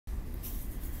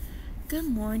Good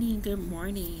morning, good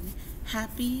morning.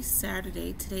 Happy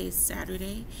Saturday. Today is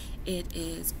Saturday. It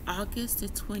is August the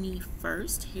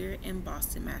 21st here in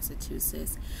Boston,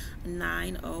 Massachusetts,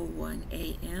 9:01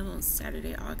 a.m. on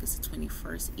Saturday, August the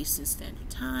 21st, Eastern Standard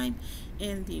Time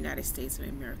in the United States of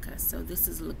America. So this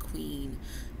is LaQueen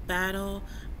Battle.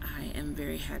 I am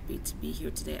very happy to be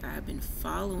here today. I've been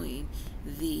following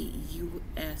the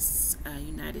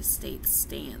United States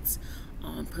stance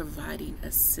on providing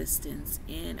assistance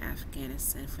in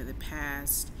Afghanistan for the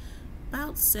past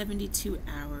about 72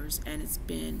 hours, and it's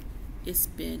been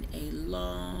a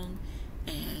long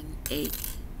and a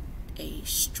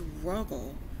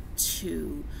struggle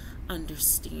to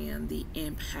understand the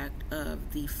impact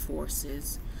of the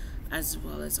forces as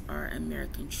well as our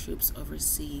American troops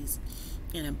overseas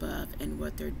and above, and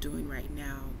what they're doing right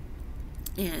now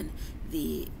in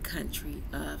the country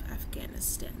of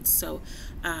Afghanistan. So,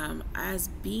 as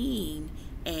being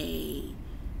a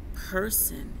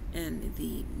person in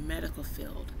the medical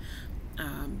field,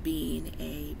 being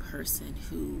a person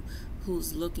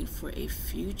who's looking for a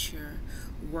future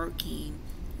working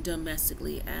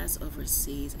domestically as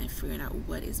overseas and figuring out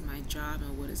what is my job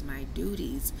and what is my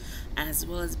duties, as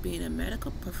well as being a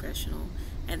medical professional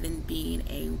and then being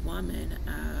a woman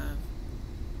of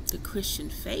the Christian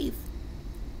faith,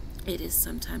 it is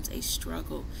sometimes a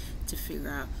struggle to figure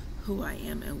out who I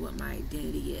am and what my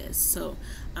identity is. So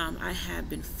I have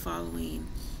been following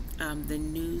the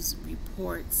news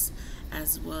reports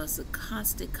as well as the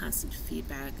constant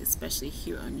feedback, especially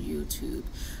here on YouTube.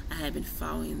 I have been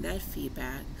following that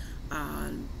feedback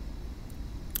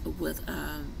with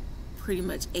pretty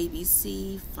much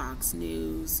ABC, Fox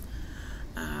News,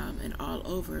 and all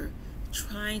over,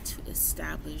 trying to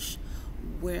establish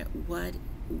where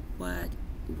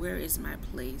is my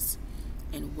place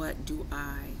and what do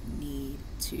I need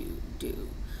to do.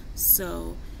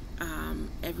 So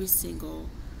every single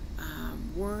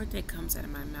word that comes out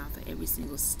of my mouth, or every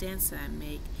single stance that I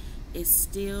make, is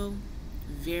still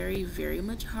very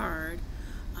much hard,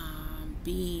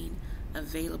 being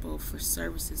available for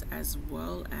services as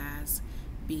well as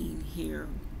being here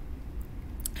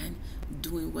and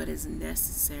doing what is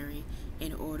necessary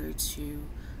in order to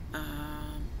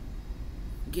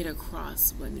get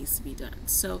across what needs to be done.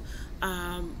 So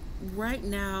right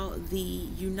now the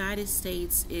United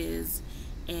States is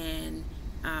in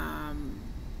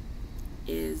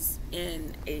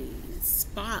a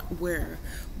spot where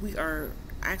we are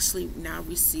actually now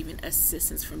receiving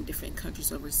assistance from different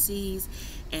countries overseas,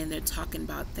 and they're talking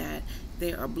about that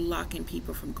they are blocking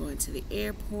people from going to the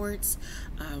airports.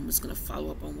 I'm just going to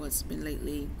follow up on what's been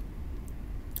lately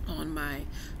on my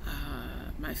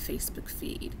Facebook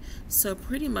feed. So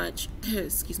pretty much,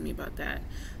 excuse me about that.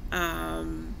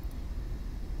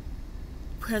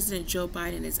 President Joe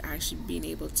Biden is actually being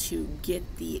able to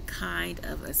get the kind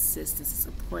of assistance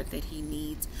and support that he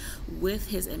needs with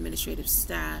his administrative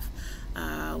staff,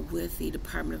 with the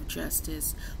Department of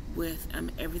Justice, with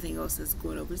everything else that's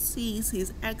going overseas.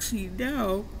 He's actually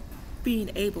now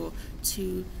being able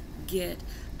to get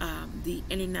the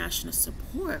international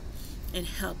support and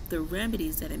help the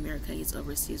remedies that America needs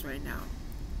overseas right now.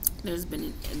 There's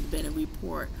been a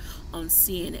report on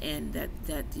CNN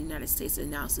that the United States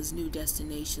announces new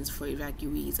destinations for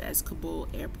evacuees as Kabul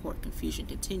airport confusion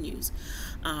continues.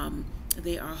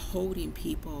 They are holding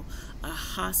people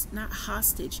not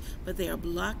hostage, but they are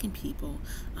blocking people,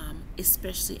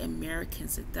 especially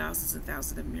Americans, thousands and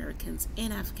thousands of Americans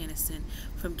in Afghanistan,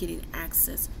 from getting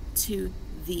access to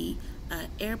the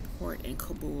airport in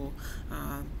Kabul.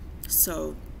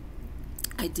 So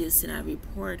I did send out a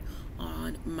report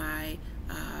on my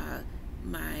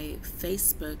my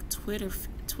Facebook,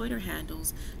 Twitter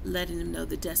handles, letting them know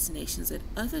the destinations that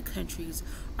other countries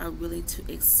are willing to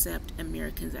accept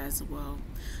Americans as well,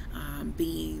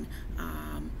 being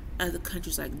other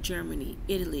countries like Germany,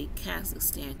 Italy,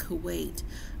 Kazakhstan, Kuwait,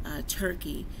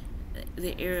 Turkey,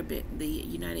 the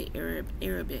United Arab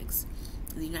Arabics,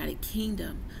 the United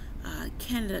Kingdom,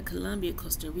 Canada, Colombia,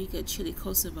 Costa Rica, Chile,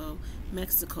 Kosovo,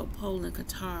 Mexico, Poland,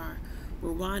 Qatar,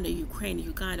 Rwanda, Ukraine,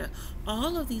 Uganda.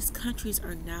 All of these countries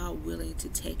are now willing to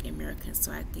take Americans.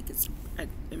 So I think it's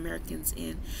Americans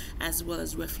in, as well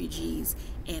as refugees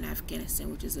in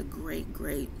Afghanistan, which is a great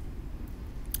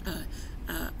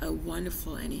a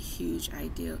wonderful and a huge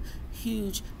idea,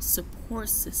 huge support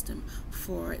system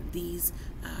for these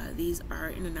our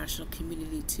international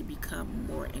community to become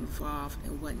more involved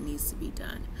in what needs to be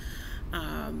done.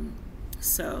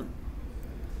 So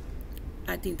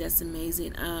I think that's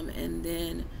amazing. And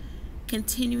then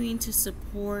continuing to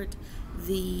support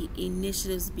the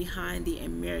initiatives behind the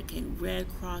American Red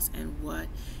Cross and what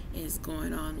is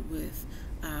going on with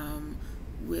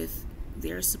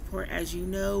their support. As you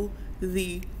know,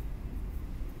 the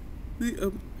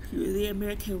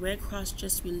American Red Cross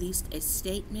just released a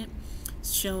statement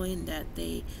showing that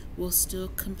they will still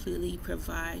completely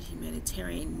provide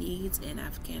humanitarian needs in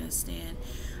Afghanistan,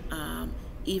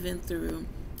 even through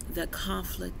the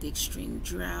conflict, the extreme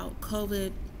drought.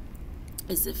 COVID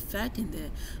is affecting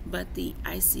them, but the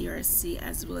ICRC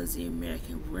as well as the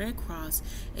American Red Cross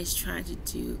is trying to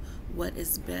do what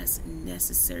is best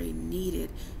necessary needed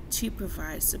to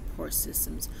provide support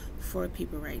systems for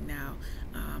people right now,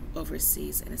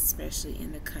 overseas, and especially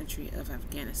in the country of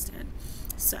Afghanistan.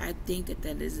 So I think that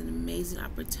that is an amazing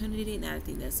opportunity, and I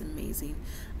think that's amazing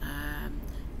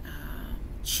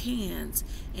chance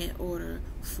in order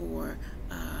for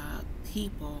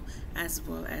people as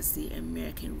well as the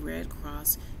American Red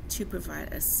Cross to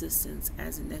provide assistance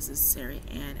as necessary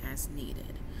and as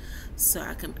needed. So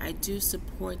I do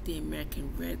support the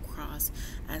American Red Cross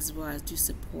as well as do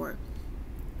support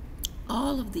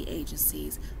all of the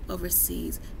agencies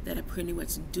overseas that are pretty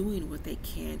much doing what they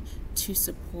can to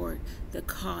support the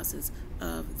causes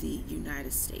of the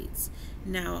United States.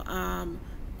 Now,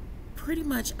 pretty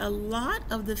much a lot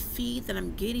of the feed that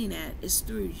I'm getting at is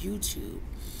through YouTube.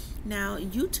 Now,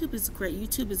 YouTube is great.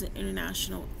 YouTube is an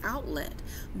international outlet,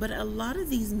 but a lot of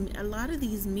these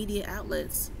media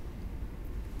outlets,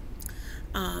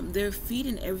 they're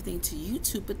feeding everything to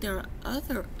YouTube, but there are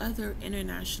other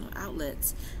international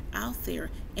outlets out there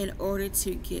in order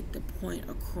to get the point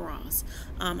across.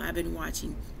 I've been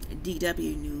watching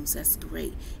DW News. That's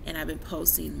great, and I've been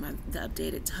posting the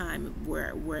updated time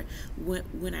where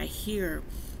when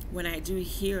I do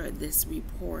hear this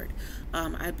report.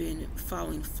 I've been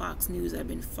following Fox News. I've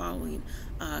been following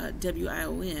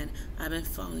WION. I've been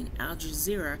following Al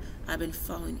Jazeera. I've been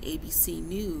following ABC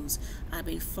News. I've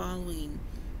been following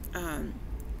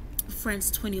France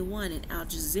 21 and Al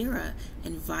Jazeera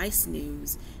and Vice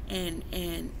News and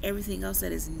everything else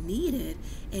that is needed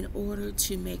in order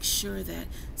to make sure that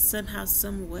somehow,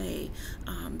 some way,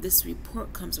 this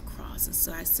report comes across. And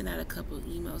so I sent out a couple of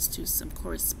emails to some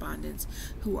correspondents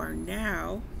who are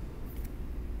now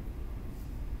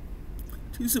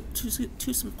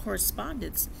to some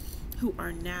correspondents who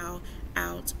are now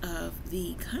out of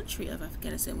the country of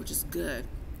Afghanistan, which is good.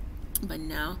 But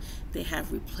now they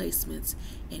have replacements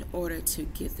in order to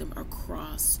get them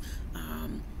across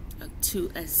to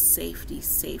a safety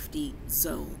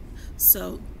zone.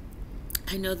 So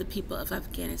I know the people of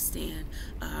Afghanistan,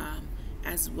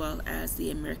 as well as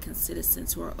the American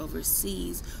citizens who are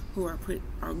overseas, who are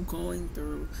going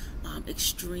through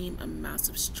extreme amounts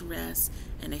of stress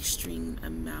and extreme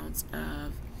amounts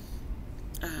of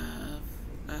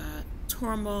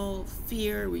turmoil,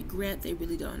 fear, regret. They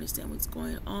really don't understand what's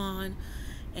going on,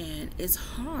 and it's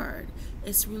hard.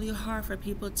 It's really hard for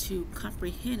people to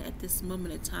comprehend at this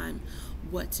moment in time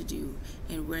what to do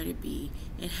and where to be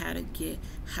and how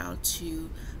to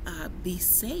be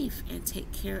safe and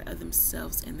take care of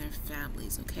themselves and their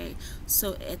families. Okay,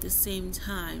 so at the same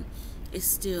time, it's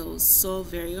still so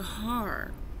very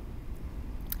hard.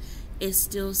 It's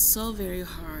still so very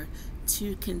hard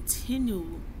to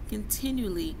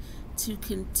continually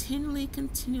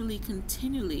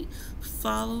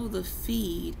follow the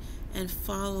feed and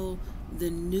follow the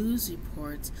news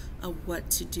reports of what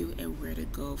to do and where to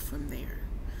go from there.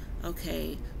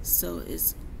 Okay, so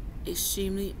it's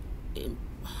extremely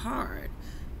hard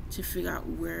to figure out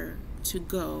where to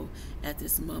go at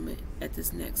this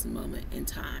next moment in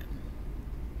time.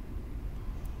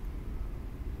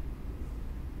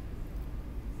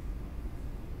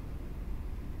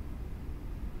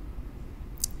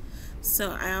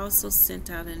 So I also sent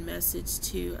out a message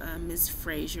to Ms.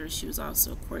 Frazier. She was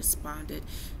also a correspondent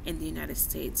in the United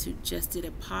States who just did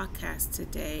a podcast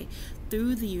today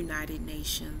through the United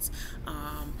Nations,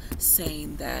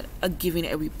 saying that giving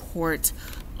a report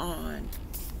on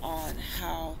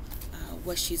how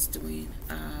what she's doing,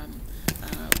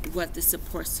 what the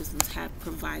support systems have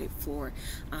provided for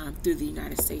through the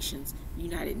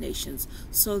United Nations.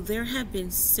 So there have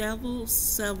been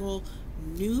several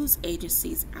news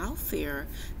agencies out there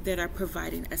that are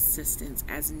providing assistance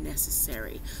as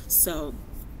necessary. So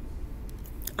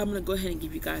I'm going to go ahead and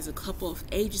give you guys a couple of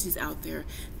agencies out there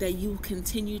that you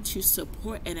continue to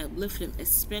support and uplift them,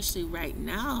 especially right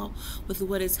now with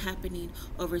what is happening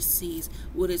overseas.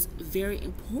 What is very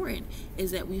important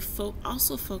is that we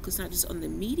also focus not just on the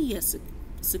media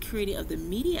security of the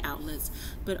media outlets,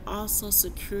 but also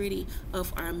security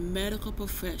of our medical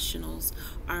professionals,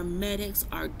 our medics,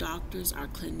 our doctors, our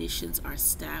clinicians, our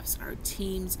staffs, our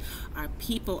teams, our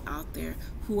people out there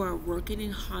who are working in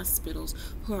hospitals,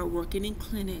 who are working in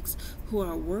clinics, who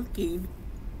are working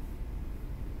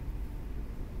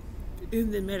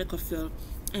in the medical field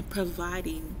and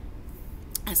providing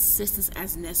assistance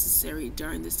as necessary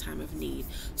during this time of need.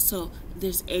 So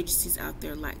there's agencies out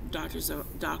there like Doctors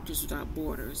Without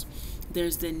Borders.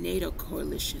 There's the NATO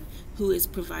coalition, who is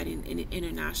providing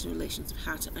international relations of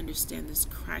how to understand this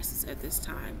crisis at this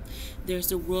time. There's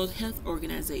the World Health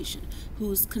Organization,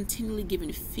 who is continually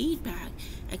giving feedback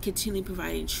and continually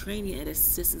providing training and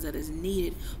assistance that is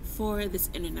needed for this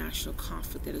international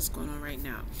conflict that is going on right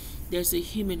now. There's the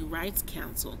Human Rights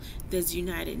Council. There's the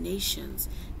United Nations.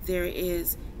 There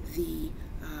is the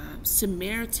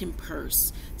Samaritan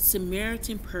Purse,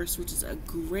 which is a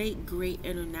great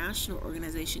international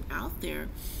organization out there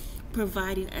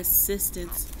providing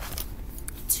assistance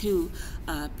to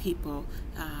people.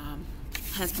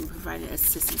 Has been providing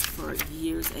assistance for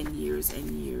years and years and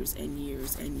years and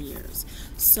years and years.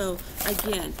 So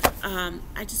again,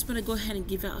 I just want to go ahead and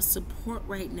give out support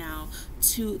right now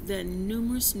to the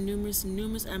numerous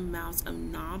amounts of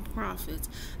nonprofits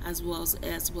as well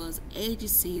as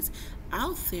agencies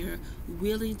out there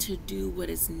willing to do what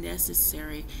is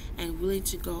necessary and willing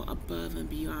to go above and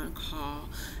beyond call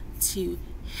to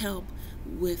help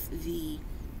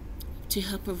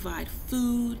provide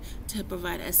food, to help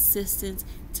provide assistance,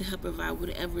 to help provide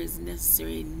whatever is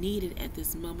necessary and needed at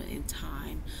this moment in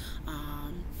time.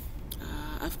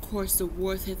 Of course, the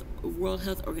World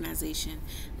Health Organization,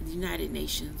 the United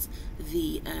Nations,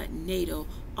 the NATO,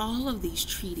 all of these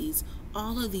treaties,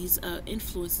 all of these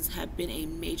influences have been a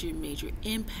major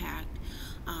impact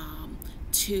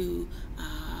to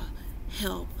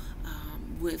help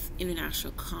with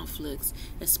international conflicts,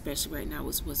 especially right now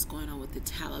with what's going on with the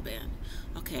Taliban.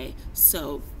 Okay,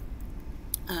 so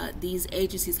these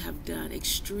agencies have done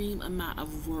extreme amount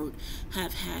of work,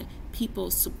 have had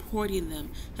people supporting them,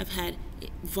 have had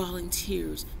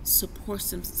volunteers, support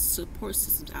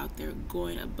systems out there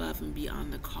going above and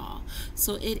beyond the call.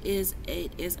 So it is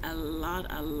a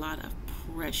lot of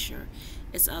pressure.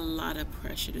 It's a lot of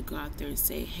pressure to go out there and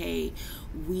say, hey,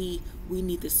 we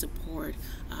need the support.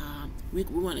 We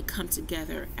want to come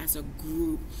together as a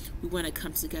group. We want to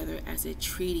come together as a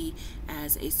treaty,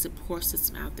 as a support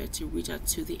system out there to reach out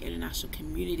to the international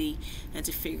community and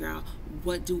to figure out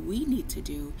what do we need to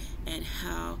do and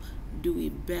how do we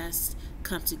best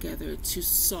come together to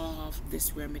solve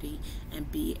this remedy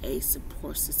and be a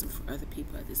support system for other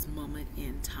people at this moment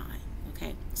in time.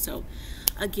 Okay, so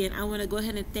again, I want to go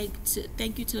ahead and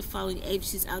thank you to the following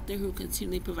agencies out there who are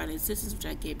continually providing assistance, which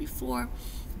I gave before: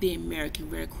 the American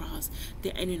Red Cross,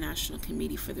 the International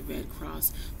Committee for the Red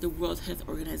Cross, the World Health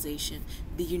Organization,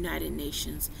 the United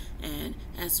Nations, and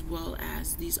as well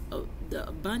as the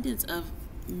abundance of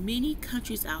many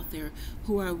countries out there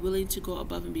who are willing to go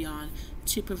above and beyond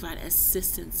to provide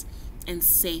assistance and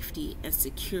safety and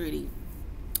security,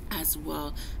 as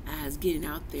well as getting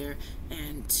out there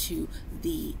and to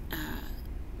the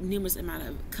numerous amount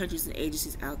of countries and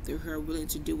agencies out there who are willing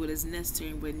to do what is necessary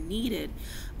and what needed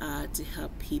to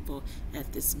help people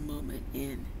at this moment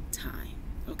in time.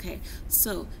 Okay,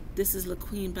 so this is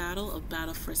LaQueen Battle of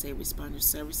Battle First Aid Responder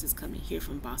Services, coming here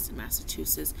from Boston,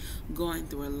 Massachusetts, going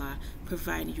through a lot,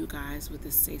 providing you guys with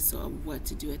a say-so of what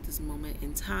to do at this moment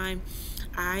in time.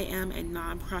 I am a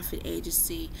nonprofit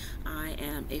agency. I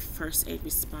am a first aid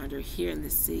responder here in the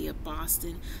city of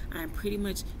Boston. I'm pretty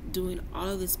much doing all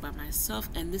of this by myself,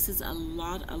 and this is a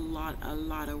lot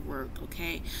of work,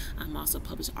 okay? I'm also a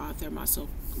published author. I'm also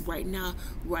right now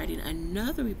writing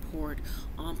another report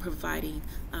on providing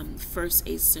first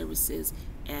aid services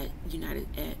at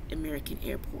American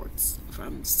airports.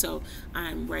 So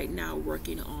I'm right now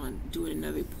working on doing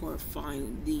another report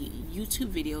following the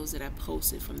YouTube videos that I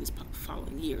posted from this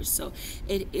following year. So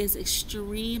it is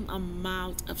extreme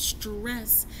amount of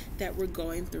stress that we're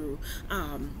going through,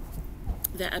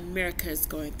 that America is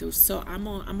going through. So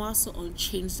I'm also on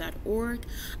change.org.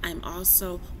 I'm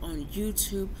also on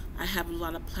YouTube. I have a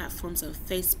lot of platforms on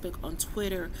Facebook, on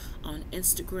Twitter, on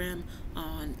Instagram,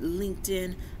 on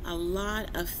LinkedIn. A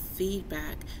lot of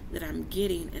feedback that I'm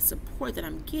getting and support that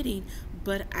I'm getting,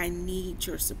 but I need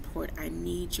your support. I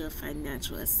need your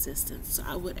financial assistance. So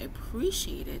I would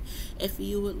appreciate it if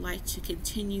you would like to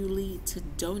continually to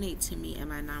donate to me and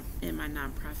my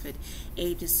nonprofit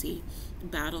agency,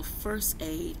 Battle First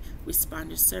Aid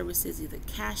Responder Services, either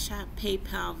Cash App,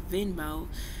 PayPal, Venmo,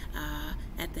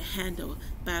 at the handle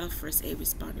Battle First Aid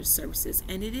Responder Services.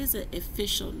 And it is an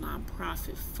official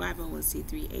nonprofit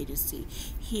 501c3 agency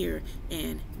here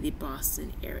in the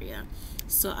Boston area.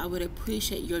 So I would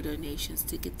appreciate your donations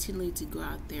to continue to go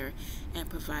out there and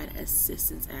provide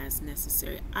assistance as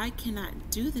necessary. I cannot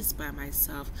do this by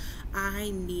myself.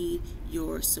 I need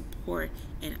your support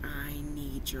and I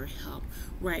need your help.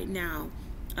 Right now,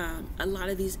 A lot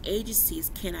of these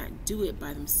agencies cannot do it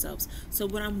by themselves. So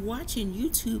when I'm watching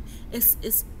YouTube,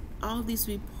 it's all these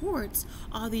reports,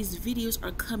 all these videos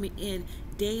are coming in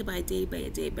day by day by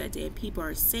day by day, and people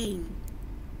are saying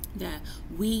that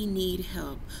we need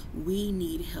help, we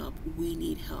need help, we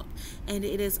need help. And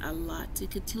it is a lot to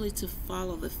continue to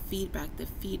follow the feedback, the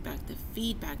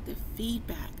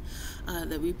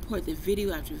report, the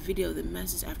video after video, the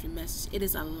message after message. It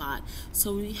is a lot.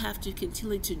 So we have to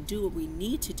continue to do what we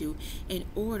need to do in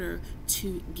order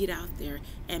to get out there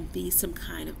and be some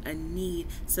kind of a need,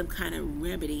 some kind of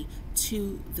remedy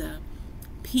to the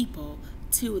people,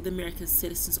 to the American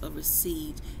citizens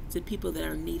overseas, to people that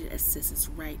are needed assistance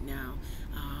right now,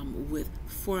 with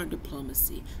foreign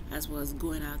diplomacy, as well as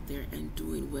going out there and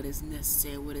doing what is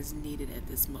necessary, what is needed at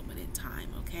this moment in time,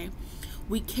 okay?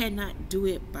 We cannot do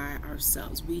it by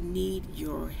ourselves. We need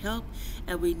your help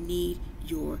and we need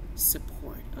your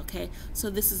support, okay?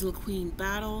 So this is LaQueen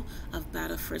Battle of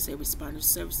Battle First Aid Responder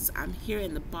Services. I'm here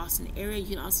in the Boston area.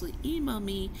 You can also email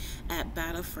me at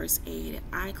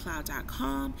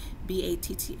battlefirstaid@icloud.com,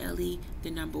 BATTLE,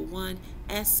 the number 1,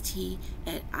 ST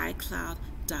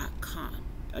 @icloud.com.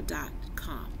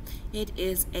 It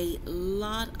is a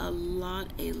lot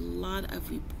of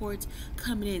reports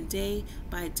coming in day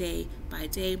by day by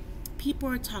day. People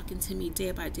are talking to me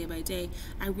day by day by day.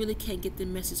 I really can't get the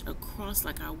message across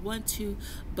like I want to,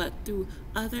 but through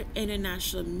other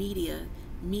international media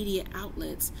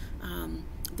outlets,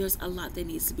 there's a lot that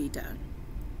needs to be done.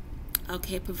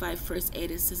 Okay, provide first aid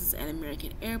assistance at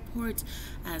American airports,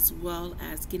 as well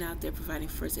as get out there providing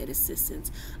first aid assistance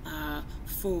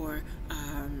for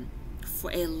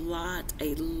a lot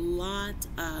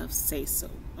of say-so.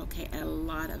 Okay, a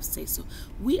lot of say-so.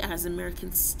 We as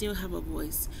Americans still have a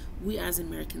voice. We as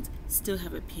Americans still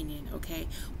have opinion. Okay,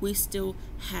 we still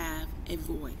have a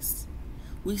voice.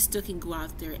 We still can go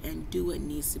out there and do what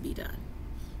needs to be done.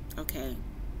 Okay,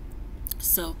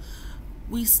 so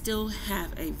we still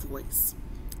have a voice.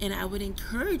 And I would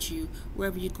encourage you,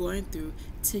 wherever you're going through,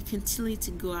 to continue to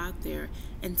go out there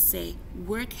and say,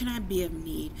 where can I be of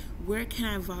need? Where can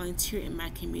I volunteer in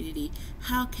my community?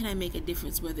 How can I make a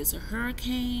difference? Whether it's a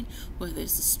hurricane, whether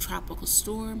it's a tropical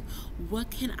storm,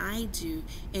 what can I do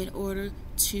in order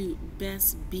to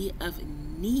best be of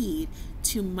need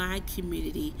to my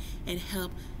community and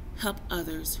help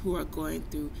others who are going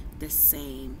through the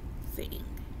same thing?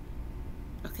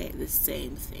 Okay, the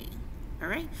same thing. All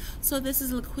right, so this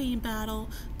is LaQueen Battle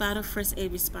First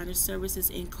Aid Responder Services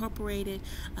Incorporated,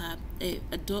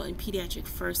 adult and pediatric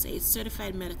first aid,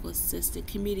 certified medical assistant,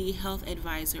 community health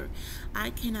advisor.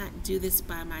 I cannot do this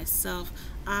by myself.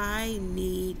 I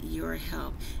need your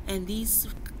help, and these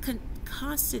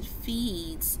constant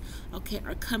feeds, okay,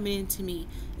 are coming into me,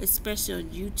 especially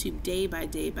on YouTube, day by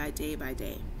day by day by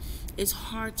day. It's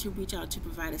hard to reach out to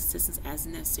provide assistance as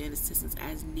necessary and assistance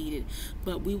as needed,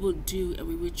 but we will do, and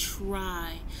we will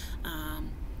try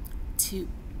to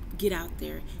get out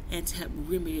there and to help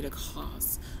remedy the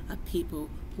cause of people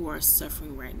who are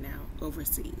suffering right now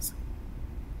overseas.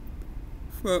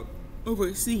 Who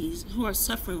are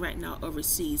suffering right now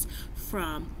overseas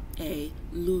from a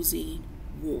losing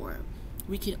war.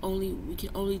 We can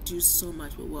only do so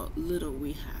much with what little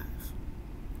we have.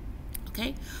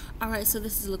 Okay, all right, so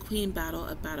this is LaQueen Battle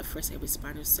about First Aid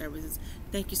Responder Services.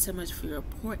 Thank you so much for your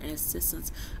support and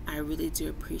assistance. I really do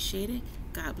appreciate it.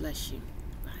 God bless you.